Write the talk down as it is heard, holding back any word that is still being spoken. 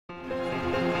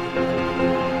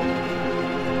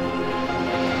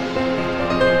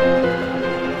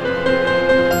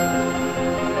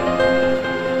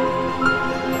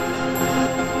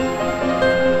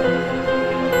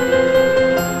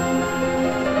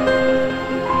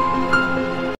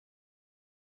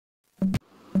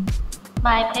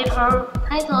My paper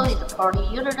title is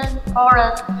Polyurethane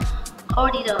product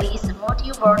coated with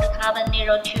multi-word carbon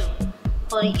nanotube.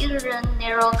 Polyurethane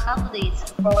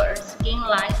nanocomposite for a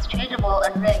skin-like stretchable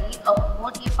array of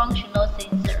multifunctional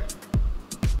sensors.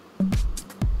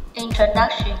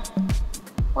 Introduction.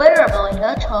 Wearable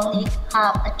electronics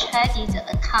have attracted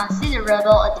a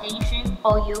considerable attention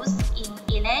for use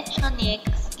in electronic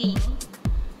skin,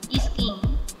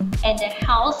 and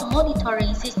health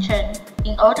monitoring system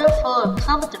in order for a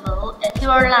comfortable and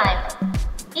pure life.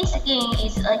 E-skin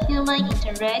is a human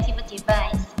interactive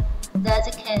device that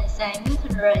can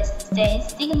simultaneously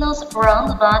sense signals from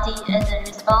the body and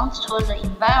respond to the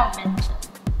environment.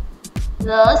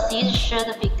 Thus, it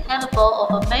should be capable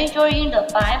of measuring the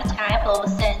 5 types of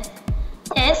sense: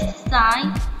 taste,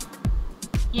 sight,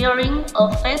 hearing,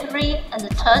 olfactory, and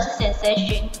touch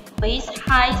sensation with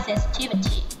high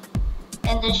sensitivity,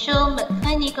 and show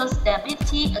mechanical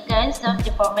stability against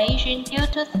deformation due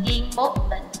to skin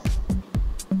movement.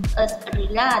 As a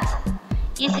result,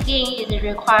 E-skin is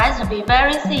required to be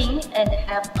very thin and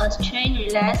have a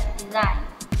strain-relaxed design.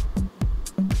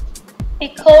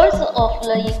 Because of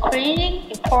the increasing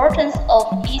importance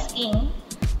of E-skin,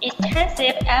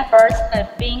 extensive efforts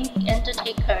have been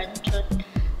undertaken to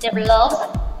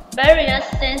develop various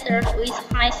sensors with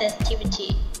high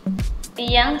sensitivity,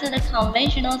 beyond the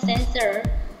conventional sensor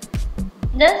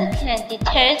that can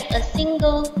detect a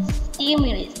single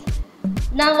stimulus.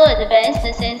 Novel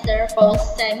advanced sensor for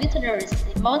simultaneous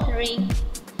monitoring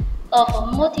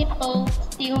of multiple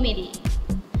stimuli.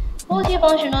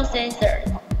 Multifunctional sensors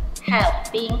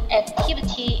have been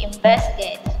actively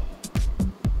investigated.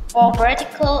 For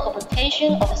practical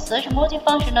application of such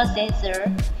multifunctional sensor,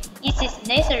 it is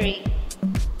necessary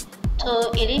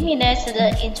to eliminate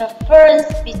the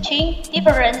interference between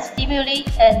different stimuli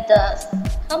and thus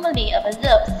commonly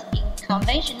observed in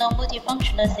conventional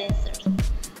multifunctional sensors.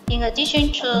 In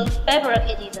addition to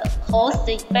fabricated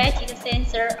cost-effective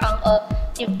sensor on a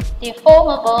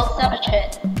deformable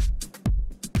substrate.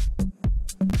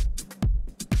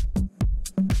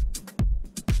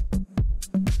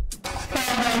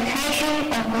 Fabrication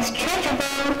of a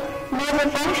stretchable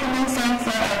multifunctional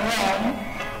sensor array.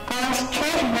 A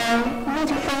stretchable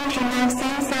multifunctional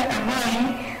sensor array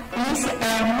with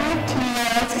a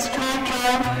material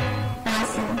structure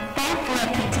was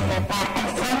fabricated by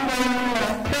assembling the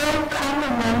full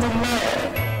complement layer.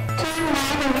 To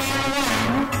make layer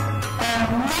 1, a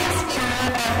mixture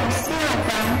of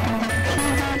silicon and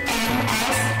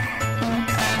PDMS in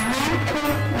a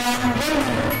nanotube volume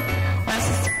was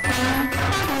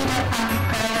spin-coated on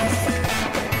glass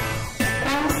at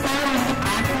 1,000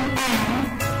 RPM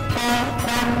for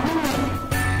 1 minute,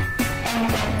 and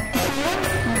sealed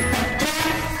in a dry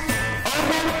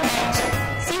overhead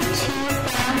 65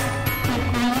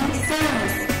 degrees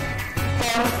Celsius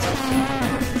for 10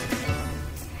 minutes.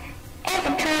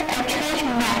 After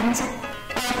attachment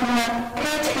of the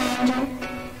patent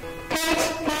PET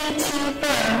film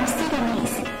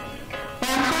thickness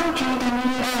 100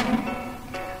 mm,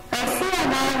 a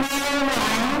silver layer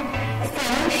 1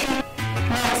 solution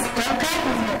was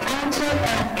located onto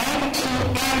an empty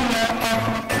area of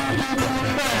the PET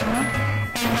film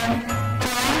and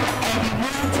dried at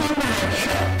room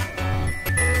temperature.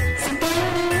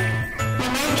 Spinning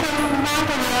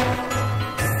electromagnetic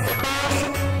scores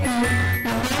the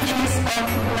images of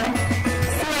the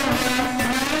silver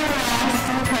layer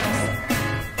sequence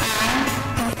are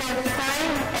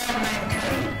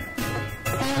self-elementary.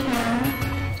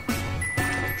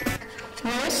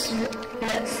 Thus,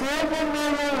 the silver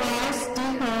layer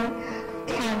sticker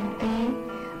can be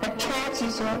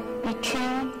attracted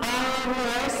between our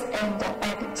wires and the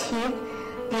active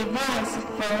device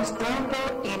for stable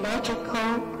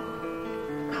electrical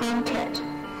contact.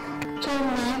 To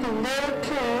make layer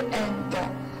 2 and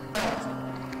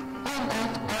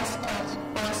NFSS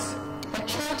was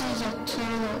attracted to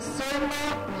the thermal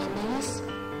release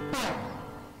pipe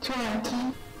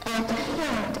 20 and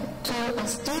adhered to a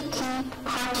sticky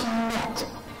cotton mat.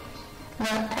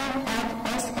 The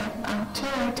NFSF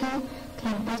utility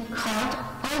can be cut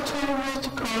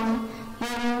automatically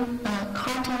using a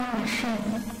cutting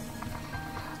machine.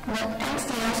 The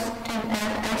excess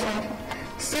NFSF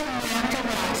signal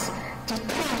device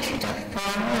detached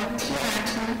from the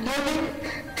TRT unit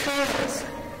trailers.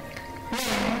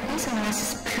 Then it was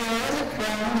pulled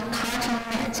from the cutting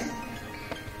mat.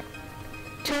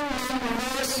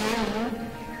 3.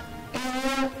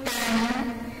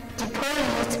 The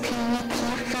polyurethane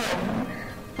film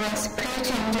was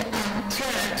patterned on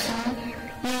TRT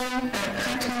in a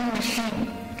cutting machine.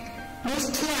 This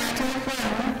TRT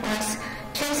film was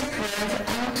transferred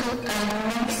onto a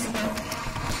mixable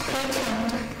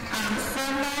patterned on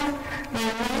thermal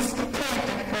release tape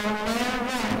for layer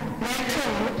 1, layer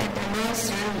 2, and layer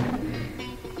 3,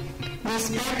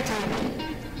 respectively.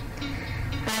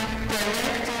 By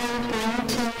directly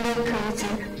printing liquids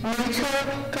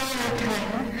Metarial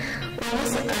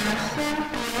with a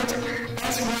home-built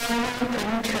S1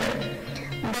 printer,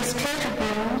 the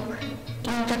stretchable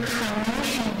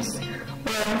interconnections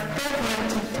were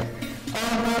forwarded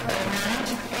over a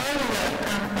large area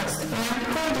on a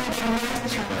small-coated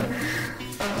mixture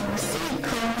of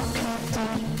silicone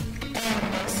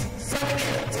PDMS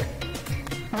substrate.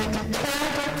 With the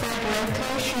third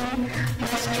fabrication,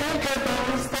 the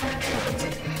stretchable substrate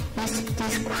is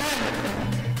described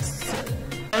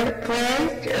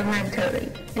experimentally,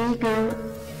 legal,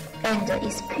 and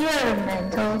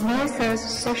experimental methods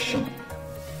section.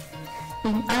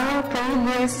 In our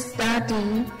previous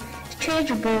study,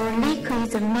 stretchable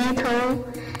liquid metal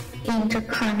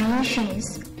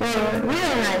interconnections were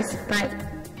realized by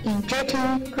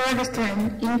injecting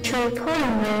polyurethane into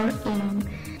polymer in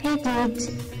heated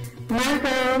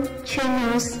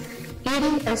microchannels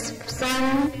using a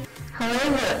spine.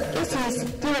 However, it is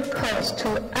difficult to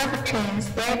obtain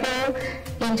stable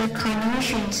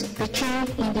interconnections between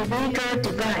individual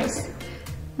devices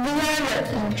via the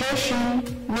injection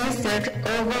method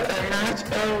over a large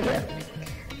area.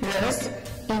 Thus,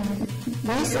 in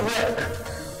this work,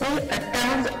 we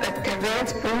adopt a direct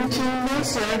printing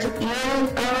method using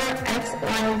our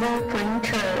XYZ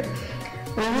printer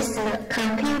with the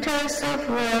computer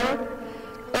software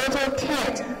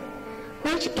AutoCAD,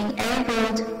 which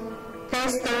enabled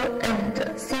faster and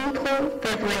simple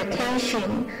fabrication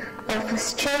of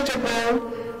stretchable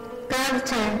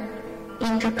polyurethane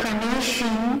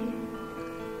interconnection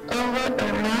over a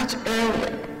large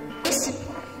area. This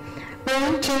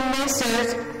printing method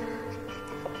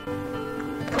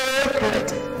proved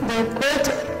the great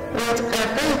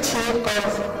reliability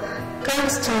of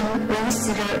casting with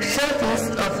the surface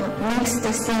of mixed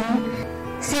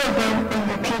silicone and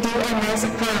PDMS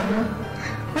film,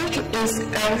 which is a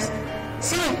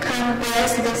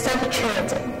silicone-based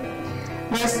substrate.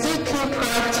 The sticky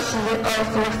property of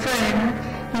the film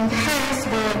enhances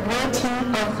the weighting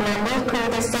of the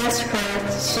liquid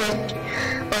substrate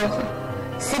of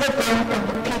silicone and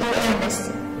PDMS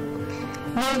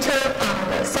metal on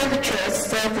the substrate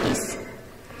surface.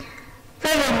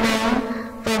 Furthermore,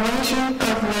 formation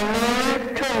of the layer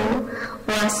 2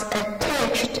 was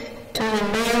attached to the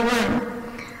layer 1,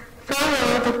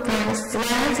 followed by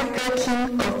slight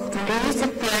baking of these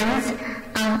films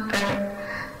on a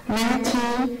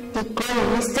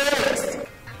 90-degree surface.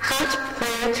 Hot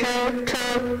filter to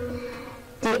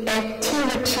the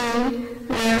activity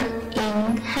the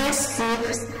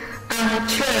adhesives on the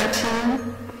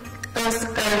as a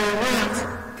result.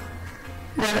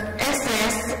 The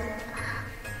excess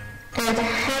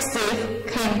adhesive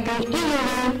can be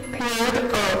easily peeled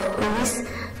off with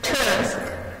tools.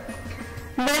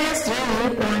 Layer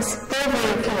 3 was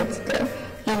fabricated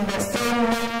in the same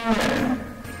manner.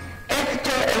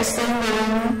 After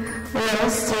assembling layer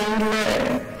 3 layer,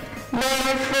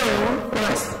 layer 4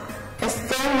 was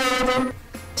assembled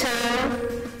to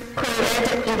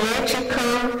create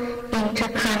electrical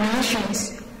interconnections.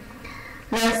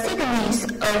 The thickness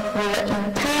of the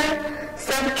entire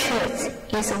substrate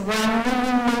is 1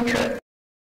 mm.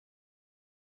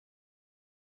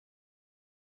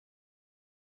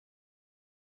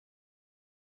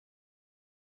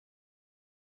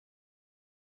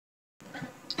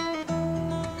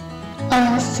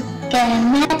 A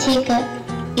schematic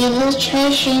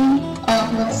illustration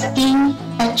of the skin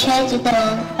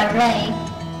attachable array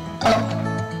of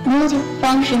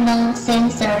multifunctional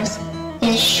sensors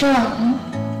is shown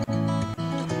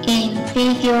in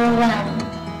Figure 1.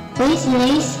 With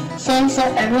this sensor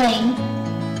array,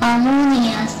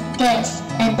 harmonious gas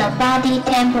and body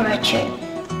temperature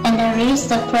and wrist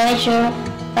pressure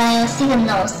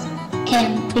biosignals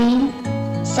can be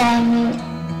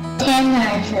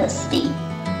simultaneously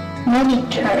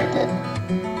monitored.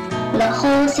 The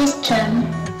whole system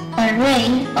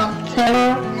array of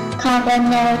fluorocarbon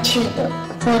nanotube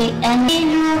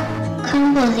polyaniline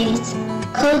composites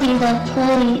coated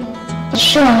poly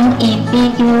shown in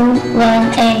Figure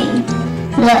 1A.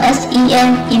 The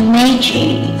SEM image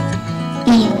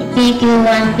in Figure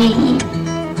 1B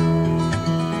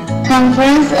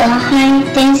confirms a high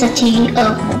density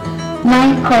of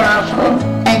microwave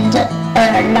and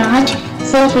a large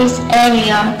surface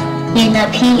area in the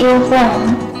PU form.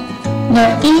 The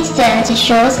inset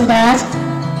shows that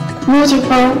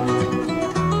multiple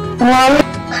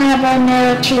wall-cover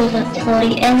nanotube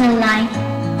polyaniline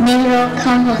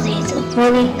nanocomposite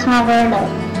fully cover the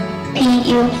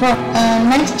PU form. A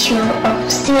mixture of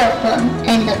silicon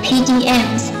and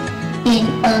PDMs in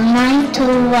a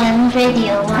 9:1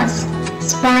 video was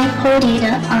spy-coated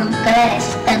on glass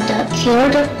and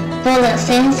cured for the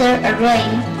sensor array,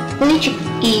 which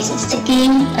is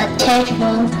skin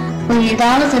attachable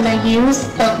without the use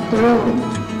of glue.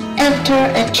 After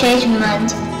a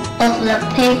treatment of the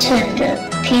patented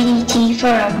PDT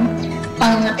film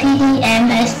on the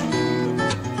PDMS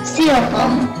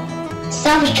silicone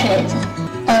substrate,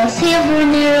 a silver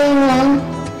narrow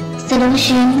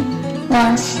solution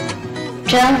was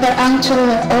dropped onto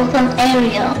the open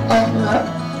area of the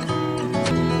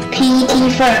PET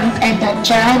film and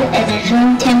dried at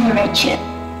room temperature.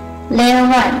 Layer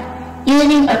 1.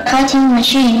 Using a cutting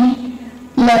machine,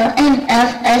 the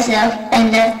NFSF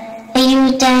and the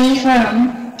AU dye film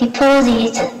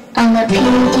deposit on the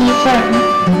PET film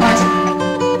was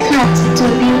cut to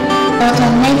be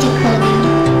automatically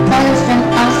frozen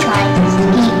outside the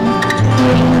skin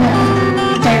during the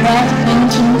direct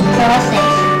printing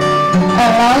process,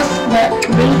 allows the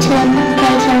written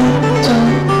pattern to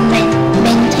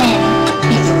maintain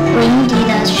its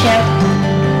printed shape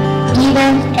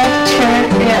even after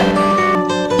the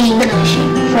inclusion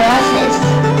process,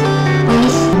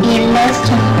 with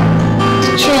elastomer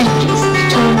changes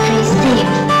to receive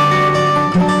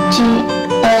to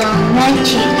a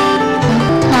matched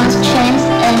constraints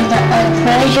and a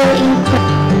pressure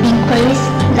increase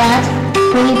that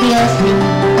previously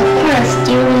occurs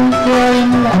during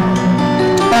filling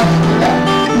of the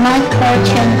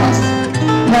microchannels.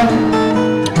 The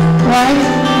wide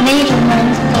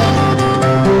measurements of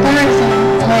person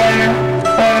were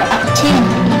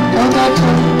obtained in order to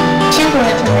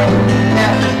temporarily the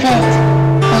effect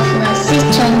of the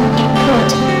system input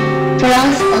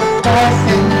plus of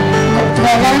person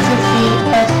velocity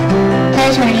of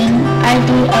patterning ID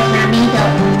of the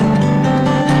needle.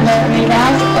 The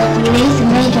results of these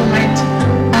measurements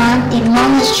are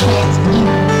demonstrated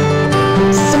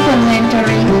in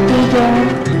supplementary figure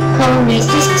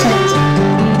co-resistant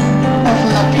of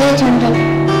the patterned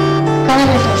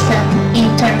Goldson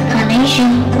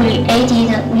interconnection created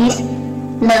with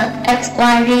the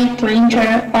XYZ printer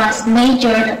was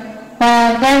measured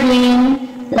while varying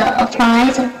the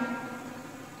applied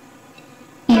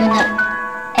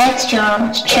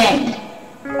uniaxial strength.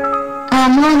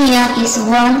 Ammonia is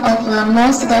one of the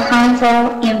most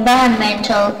harmful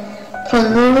environmental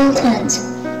pollutants,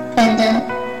 and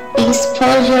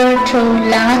exposure to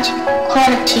large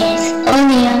quantities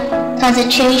ammonia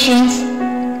concentrations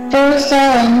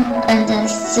 4,000 and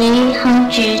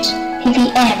 300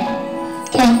 ppm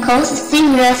can cause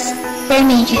serious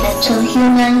damage to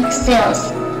human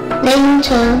cells, leading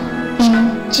to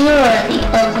injury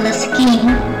of the skin,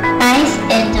 eyes,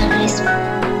 and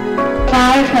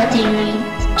respiratory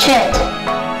tract.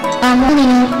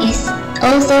 Ammonia is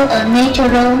also a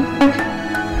natural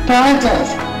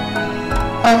product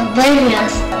of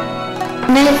various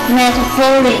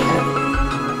metabolic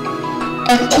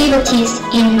activities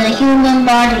in the human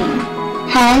body.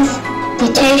 Hence,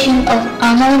 detection of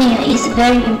ammonia is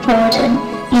very important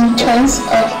in terms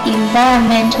of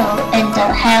environmental and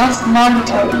health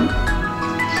monitoring.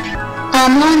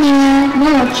 Ammonia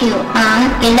molecules are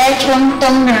electron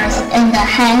donors and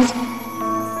hence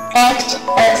act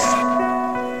as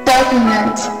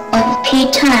dominants of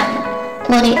p-time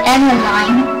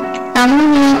polyaniline.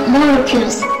 Ammonia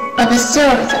molecules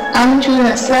absorbed onto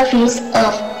the surface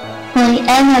of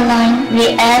polyaniline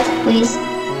react with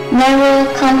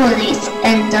nanocomposites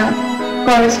and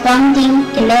corresponding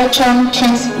electron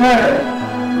transfer.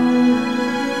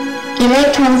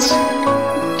 Electrons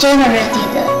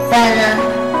generated by the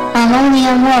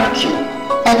ammonia molecule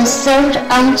absorbed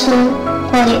onto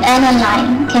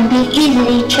polyaniline can be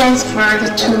easily transferred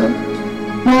to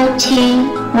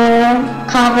multi-wall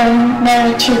carbon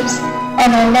nanotubes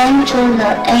and then to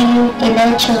the AU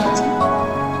electrodes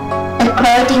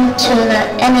according to the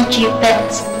energy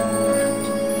bands.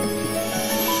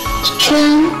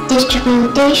 Strain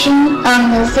distribution on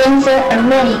the sensor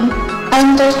array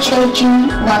under stretching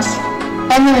was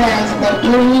analyzed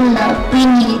using the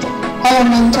finite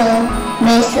elemental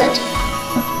method.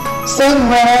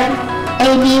 Software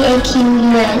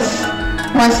ABAQUS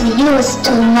was used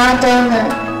to model the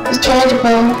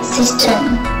stretchable system.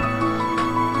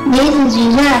 These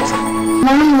results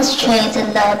demonstrate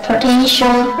the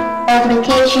potential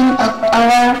application of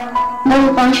our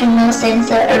multifunctional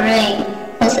sensor array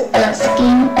as a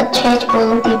skin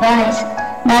attachable device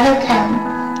that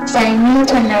can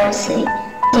simultaneously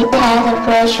detect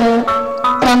pressure,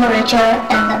 temperature,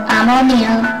 and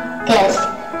ammonia gas,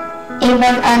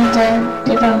 even under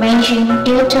deformation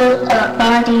due to a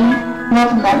body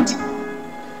movement.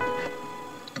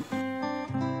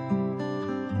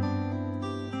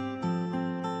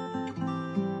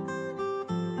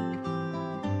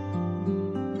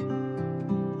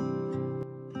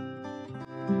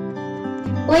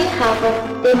 We have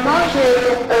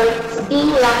demonstrated a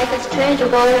skin-like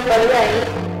stretchable array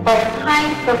of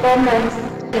high-performance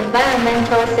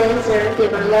environmental sensor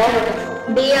developed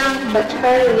via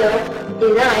material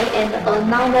design and a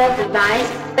novel device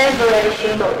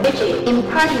fabrication, which in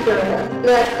particular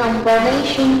the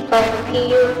combination of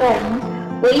PU foam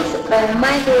with a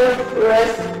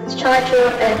micro-rust structure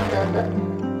and the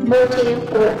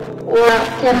multi-common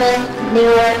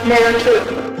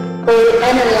nanotube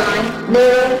polyaniline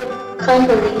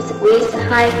nanocomposite with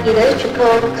high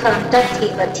electrical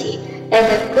conductivity and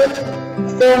good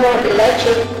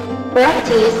thermoelectric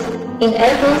properties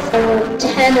enables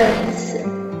simultaneous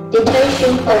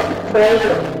detection of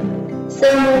pressure,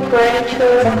 thermal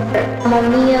pressure,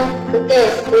 ammonia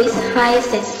gas with high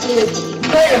sensitivity.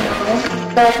 Furthermore,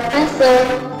 the method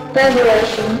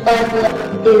fabrication of the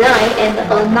design and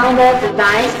a novel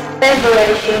device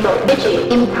fabrication, which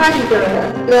in particular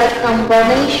the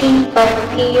combination of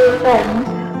PU foam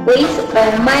with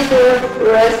a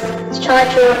micro-rust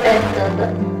structure and the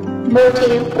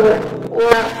multi-common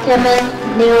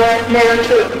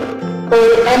nanotube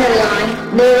polyaniline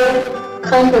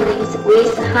nanocomposite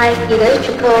with high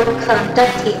electrical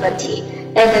conductivity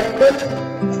and good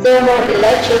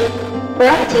thermoelectric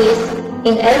properties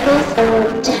enables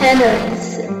simultaneous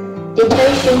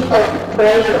detection of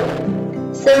pressure.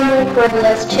 Thermal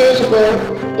stretchable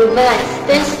device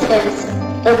specifies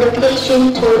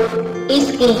application to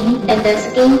e-skin and the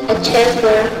skin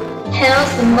attachable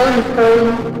health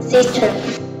monitoring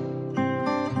system.